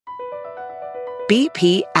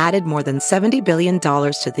BP added more than $70 billion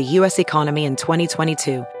to the U.S. economy in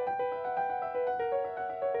 2022.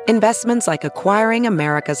 Investments like acquiring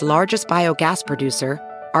America's largest biogas producer,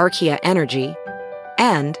 Archaea Energy,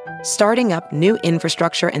 and starting up new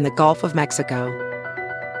infrastructure in the Gulf of Mexico.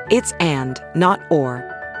 It's and, not or.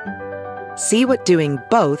 See what doing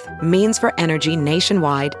both means for energy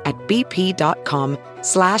nationwide at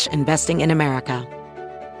bp.com/investing in America.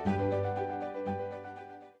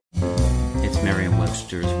 It's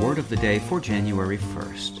Merriam-Webster's Word of the Day for January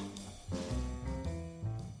 1st.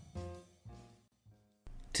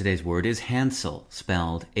 Today's word is Handsel,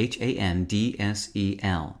 spelled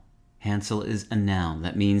Handsel. Handsel is a noun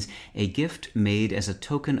that means a gift made as a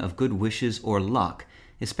token of good wishes or luck,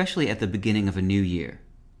 especially at the beginning of a new year.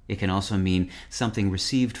 It can also mean something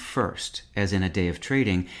received first, as in a day of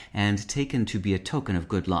trading, and taken to be a token of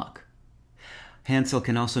good luck. Handsel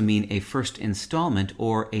can also mean a first installment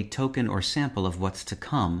or a token or sample of what's to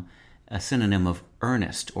come, a synonym of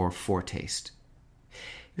earnest or foretaste.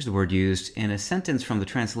 Here's the word used in a sentence from the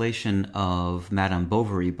translation of Madame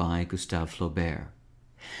Bovary by Gustave Flaubert.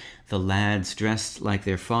 The lads dressed like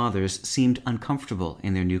their fathers seemed uncomfortable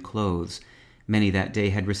in their new clothes. Many that day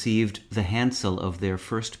had received the handsel of their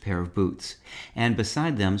first pair of boots, and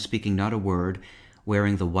beside them, speaking not a word,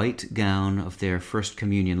 wearing the white gown of their first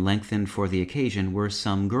communion lengthened for the occasion, were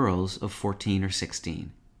some girls of 14 or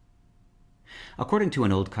 16. According to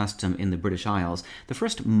an old custom in the British Isles, the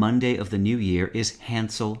first Monday of the new year is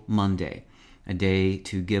Handsel Monday, a day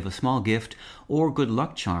to give a small gift or good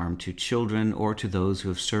luck charm to children or to those who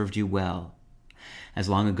have served you well. As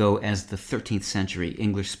long ago as the 13th century,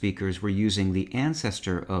 English speakers were using the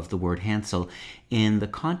ancestor of the word Handsel in the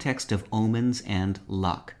context of omens and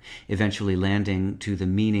luck, eventually landing to the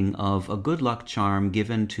meaning of a good luck charm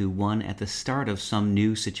given to one at the start of some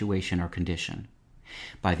new situation or condition.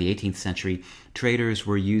 By the 18th century, traders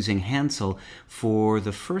were using Handsel for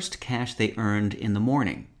the first cash they earned in the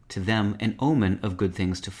morning, to them an omen of good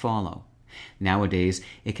things to follow. Nowadays,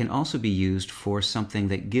 it can also be used for something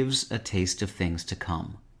that gives a taste of things to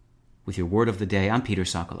come. With your Word of the Day, I'm Peter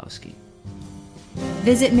Sokolowski.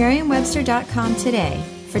 Visit Merriam-Webster.com today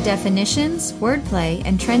for definitions, wordplay,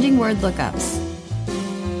 and trending word lookups.